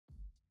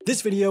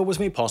This video was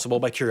made possible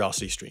by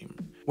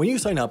CuriosityStream. When you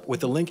sign up with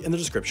the link in the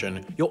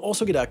description, you'll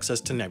also get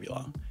access to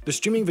Nebula, the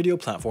streaming video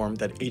platform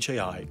that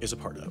HAI is a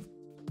part of.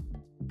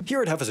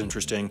 Here at Half as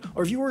Interesting,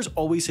 our viewers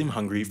always seem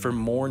hungry for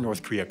more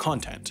North Korea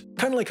content,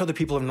 kinda like how the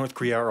people of North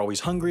Korea are always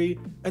hungry,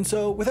 and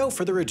so without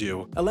further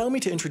ado, allow me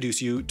to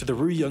introduce you to the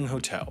Ryugyong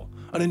Hotel,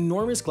 an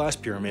enormous glass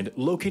pyramid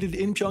located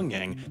in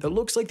Pyongyang that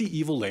looks like the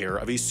evil lair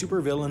of a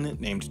supervillain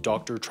named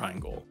Dr.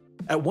 Triangle.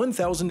 At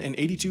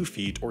 1,082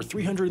 feet or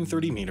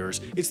 330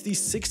 meters, it's the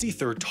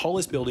 63rd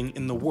tallest building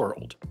in the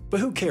world. But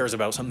who cares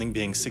about something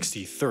being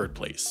 63rd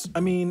place? I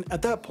mean,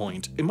 at that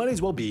point, it might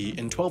as well be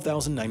in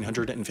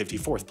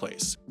 12,954th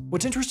place.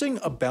 What's interesting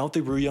about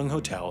the Ryugyong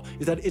Hotel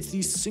is that it's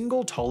the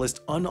single tallest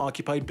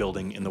unoccupied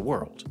building in the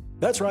world.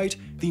 That's right,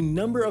 the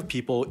number of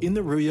people in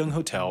the Ryugyong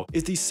Hotel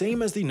is the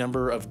same as the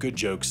number of good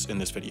jokes in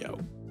this video.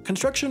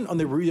 Construction on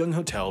the Ryugyong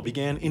Hotel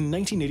began in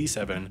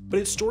 1987, but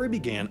its story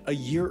began a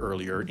year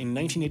earlier in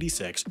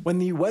 1986 when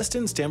the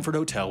Westin Stamford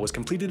Hotel was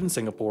completed in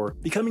Singapore,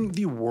 becoming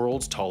the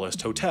world's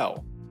tallest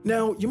hotel.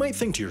 Now, you might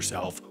think to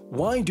yourself,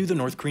 why do the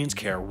North Koreans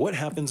care what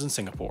happens in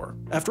Singapore?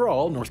 After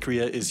all, North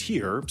Korea is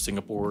here,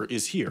 Singapore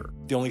is here.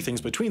 The only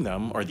things between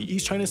them are the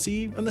East China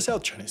Sea and the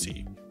South China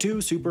Sea. Two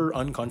super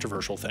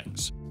uncontroversial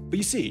things. But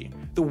you see,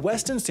 the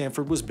Westin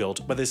Stamford was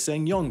built by the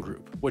Ssangyong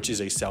Group, which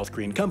is a South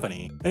Korean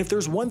company, and if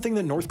there's one thing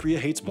that North Korea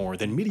hates more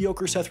than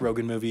mediocre Seth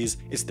Rogen movies,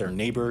 it's their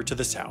neighbor to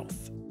the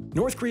south.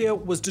 North Korea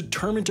was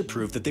determined to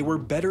prove that they were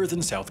better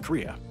than South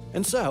Korea,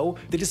 and so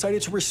they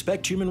decided to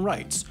respect human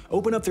rights,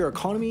 open up their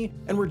economy,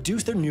 and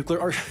reduce their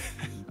nuclear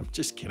I'm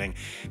just kidding.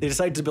 They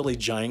decided to build a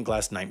giant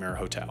glass nightmare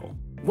hotel.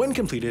 When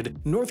completed,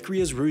 North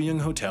Korea's Ryugyong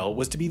Hotel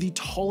was to be the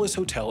tallest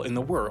hotel in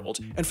the world,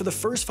 and for the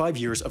first 5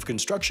 years of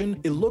construction,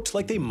 it looked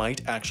like they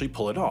might actually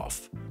pull it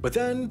off. But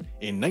then,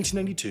 in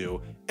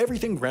 1992,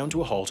 everything ground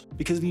to a halt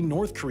because the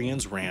North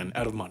Koreans ran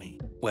out of money.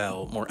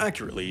 Well, more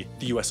accurately,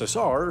 the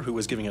USSR, who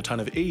was giving a ton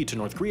of aid to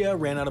North Korea,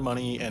 ran out of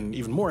money, and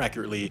even more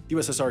accurately, the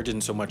USSR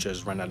didn't so much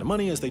as run out of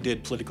money as they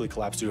did politically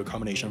collapse due to a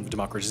combination of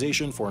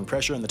democratization, foreign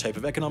pressure, and the type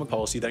of economic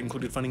policy that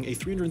included funding a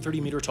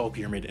 330-meter tall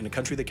pyramid in a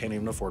country that can't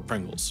even afford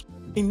Pringles.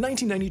 In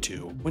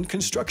 1992, when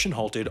construction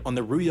halted on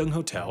the Ryugyong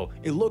Hotel,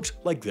 it looked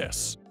like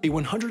this: a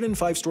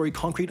 105-story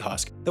concrete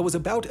husk that was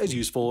about as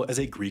useful as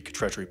a Greek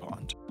treasury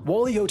pond.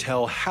 While the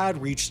hotel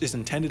had reached its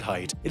intended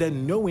height, it had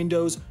no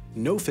windows,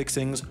 no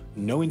fixings,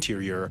 no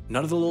interior,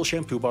 none of the little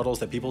shampoo bottles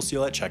that people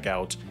steal at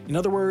checkout. In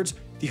other words,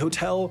 the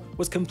hotel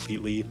was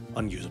completely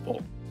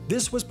unusable.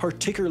 This was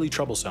particularly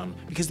troublesome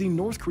because the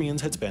North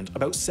Koreans had spent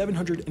about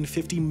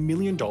 $750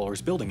 million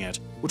building it,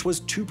 which was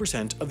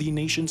 2% of the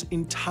nation's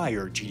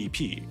entire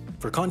GDP.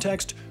 For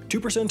context,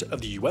 2%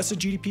 of the US's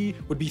GDP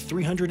would be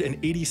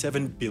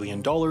 $387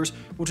 billion,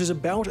 which is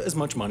about as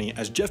much money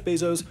as Jeff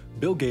Bezos,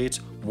 Bill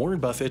Gates, Warren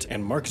Buffett,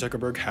 and Mark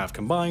Zuckerberg have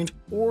combined,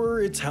 or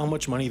it's how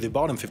much money the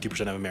bottom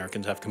 50% of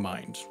Americans have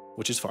combined,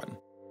 which is fun.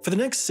 For the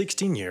next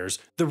 16 years,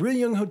 the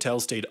Ryugyong Hotel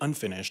stayed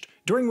unfinished,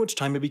 during which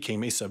time it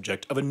became a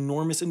subject of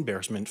enormous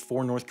embarrassment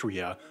for North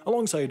Korea,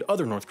 alongside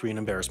other North Korean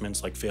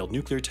embarrassments like failed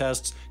nuclear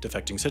tests,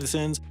 defecting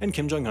citizens, and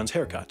Kim Jong-un's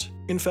haircut.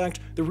 In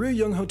fact, the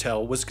Ryugyong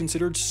Hotel was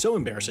considered so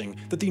embarrassing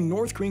that the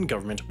North Korean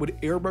government would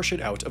airbrush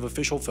it out of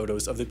official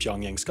photos of the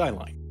Pyongyang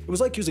skyline. It was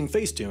like using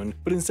Facetune,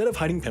 but instead of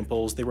hiding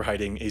pimples, they were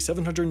hiding a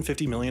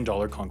 $750 million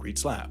concrete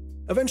slab.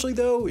 Eventually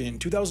though, in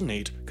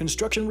 2008,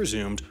 construction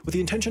resumed with the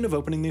intention of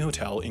opening the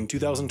hotel in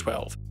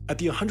 2012, at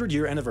the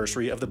 100-year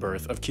anniversary of the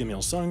birth of Kim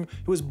Il-sung,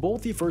 who was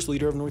both the first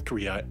leader of North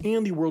Korea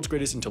and the world's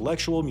greatest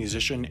intellectual,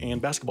 musician,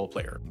 and basketball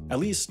player, at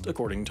least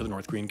according to the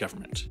North Korean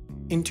government.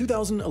 In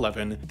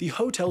 2011, the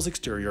hotel's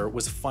exterior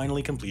was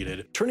finally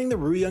completed, turning the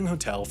Ryugyong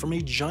Hotel from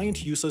a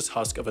giant useless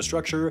husk of a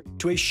structure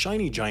to a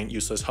shiny giant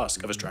useless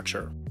husk of a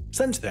structure.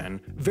 Since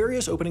then,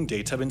 various opening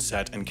dates have been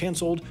set and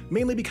cancelled,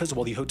 mainly because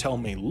while the hotel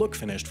may look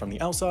finished from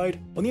the outside,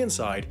 on the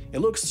inside, it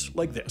looks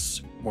like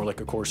this, more like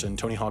a course in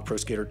Tony Hawk Pro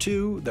Skater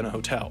 2 than a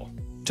hotel.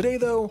 Today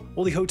though,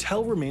 while the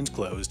hotel remains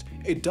closed,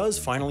 it does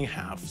finally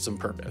have some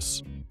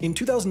purpose. In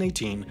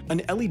 2018,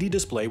 an LED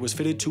display was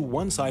fitted to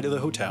one side of the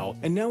hotel,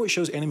 and now it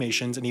shows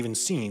animations and even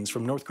scenes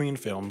from North Korean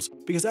films,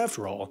 because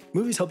after all,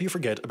 movies help you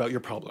forget about your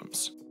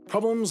problems.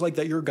 Problems like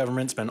that your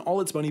government spent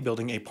all its money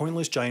building a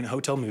pointless giant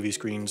hotel movie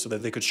screen so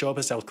that they could show up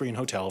a South Korean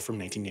hotel from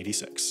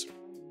 1986.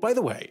 By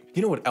the way,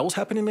 you know what else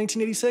happened in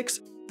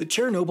 1986? The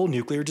Chernobyl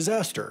nuclear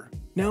disaster.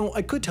 Now,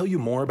 I could tell you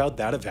more about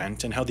that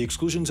event and how the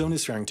exclusion zone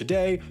is faring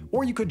today,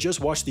 or you could just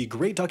watch the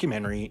great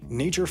documentary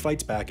Nature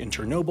Fights Back in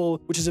Chernobyl,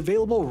 which is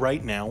available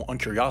right now on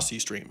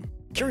CuriosityStream.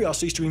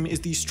 CuriosityStream is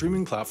the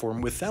streaming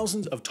platform with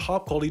thousands of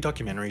top-quality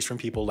documentaries from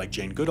people like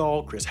Jane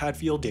Goodall, Chris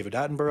Hadfield, David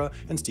Attenborough,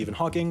 and Stephen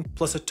Hawking,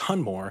 plus a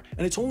ton more,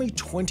 and it's only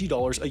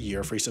 $20 a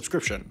year for a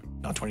subscription.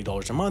 Not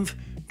 $20 a month,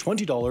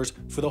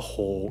 $20 for the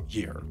whole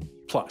year.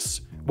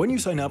 Plus, when you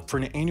sign up for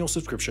an annual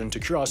subscription to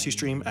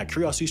CuriosityStream at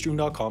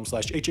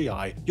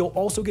curiositystream.com/HAI, you'll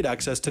also get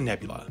access to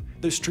Nebula,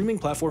 the streaming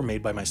platform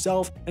made by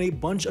myself and a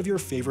bunch of your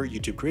favorite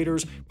YouTube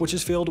creators, which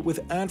is filled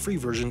with ad-free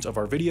versions of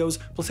our videos,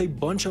 plus a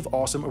bunch of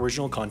awesome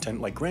original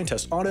content like Grand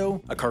Theft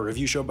Auto, a car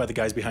review show by the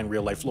guys behind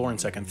Real Life Lore and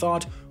Second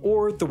Thought,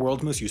 or The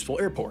World's Most Useful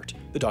Airport,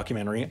 the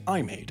documentary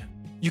I made.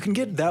 You can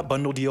get that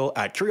bundle deal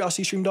at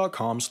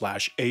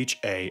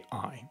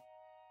curiositystream.com/HAI.